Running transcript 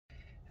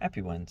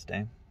Happy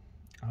Wednesday.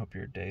 I hope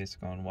your day is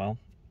going well.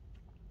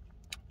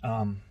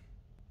 I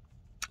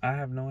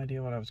have no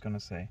idea what I was going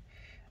to say.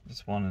 I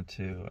just wanted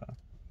to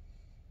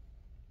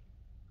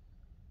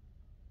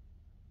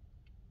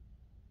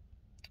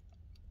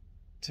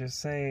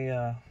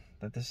say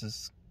that this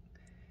has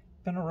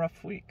been a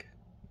rough week,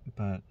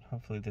 but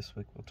hopefully this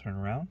week will turn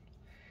around.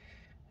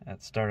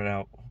 It started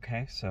out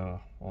okay,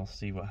 so we'll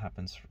see what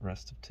happens for the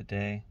rest of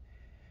today.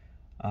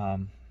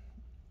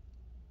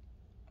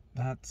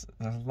 There's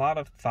a lot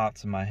of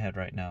thoughts in my head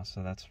right now,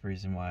 so that's the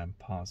reason why I'm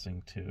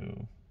pausing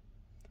to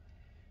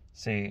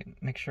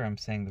make sure I'm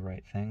saying the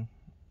right thing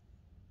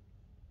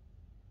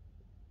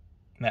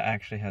that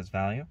actually has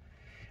value.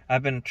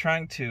 I've been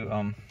trying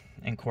to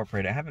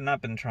incorporate it. I have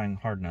not been trying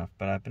hard enough,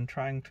 but I've been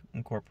trying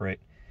to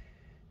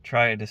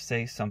try to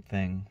say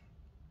something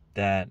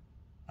that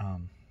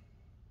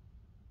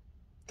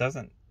that's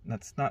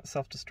not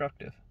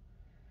self-destructive.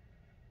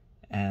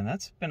 And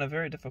that's been a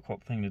very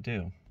difficult thing to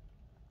do.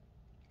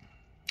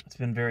 It's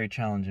been very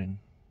challenging.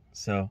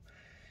 So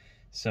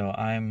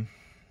I'm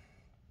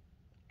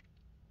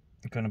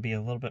going to be a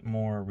little bit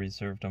more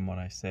reserved on what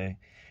I say.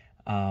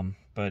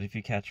 But if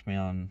you catch me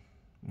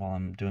while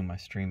I'm doing my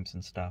streams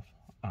and stuff,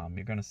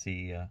 you're going to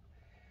see a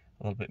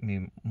little bit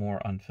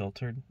more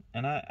unfiltered,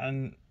 and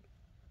I'm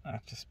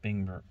just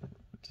being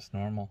just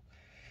normal.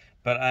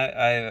 But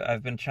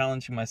I've been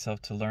challenging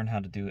myself to learn how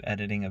to do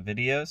editing of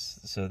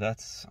videos, so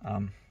that's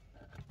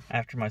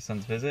after my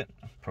son's visit.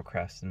 I'll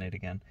procrastinate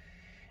again,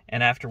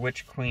 and after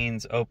Witch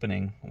Queen's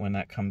opening, when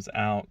that comes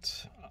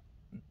out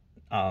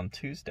on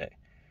Tuesday.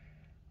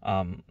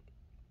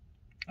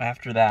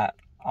 After that,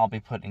 I'll be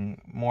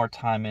putting more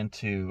time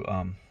into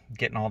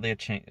getting all the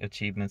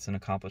achievements and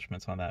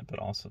accomplishments on that, but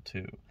also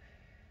to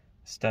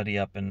study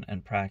up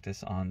and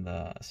practice on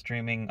the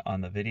streaming,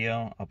 on the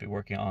video. I'll be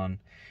working on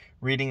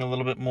reading a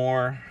little bit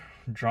more,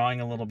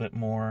 drawing a little bit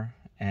more,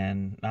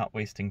 and not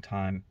wasting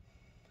time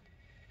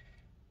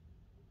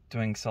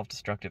doing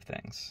self-destructive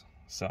things.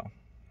 So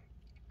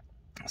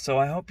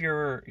I hope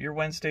your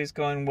Wednesday's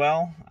going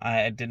well.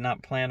 I did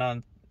not plan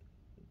on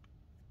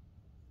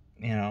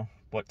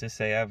what to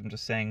say. I'm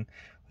just saying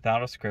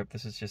without a script.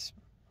 This is just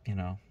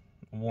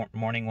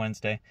morning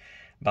Wednesday,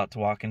 about to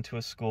walk into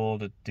a school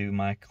to do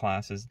my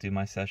classes, do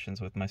my sessions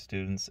with my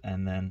students,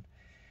 and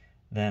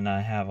then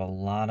I have a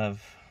lot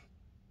of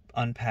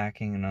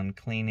unpacking and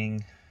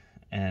uncleaning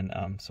and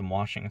some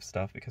washing of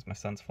stuff because my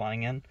son's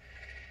flying in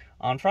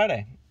on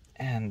Friday,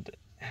 and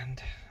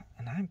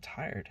I'm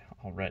tired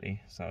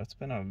already. So it's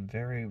been a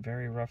very,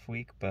 very rough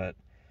week, but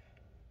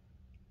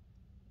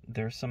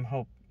there's some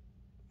hope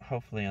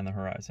hopefully on the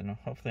horizon.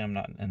 Hopefully I'm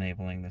not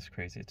enabling this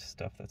crazy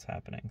stuff that's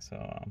happening.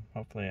 So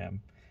hopefully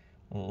I'm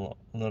a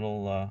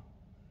little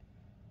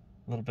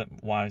bit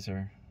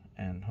wiser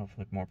and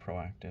hopefully more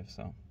proactive.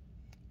 So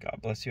God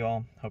bless you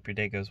all. Hope your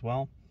day goes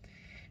well.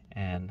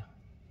 And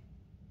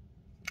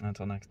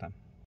until next time.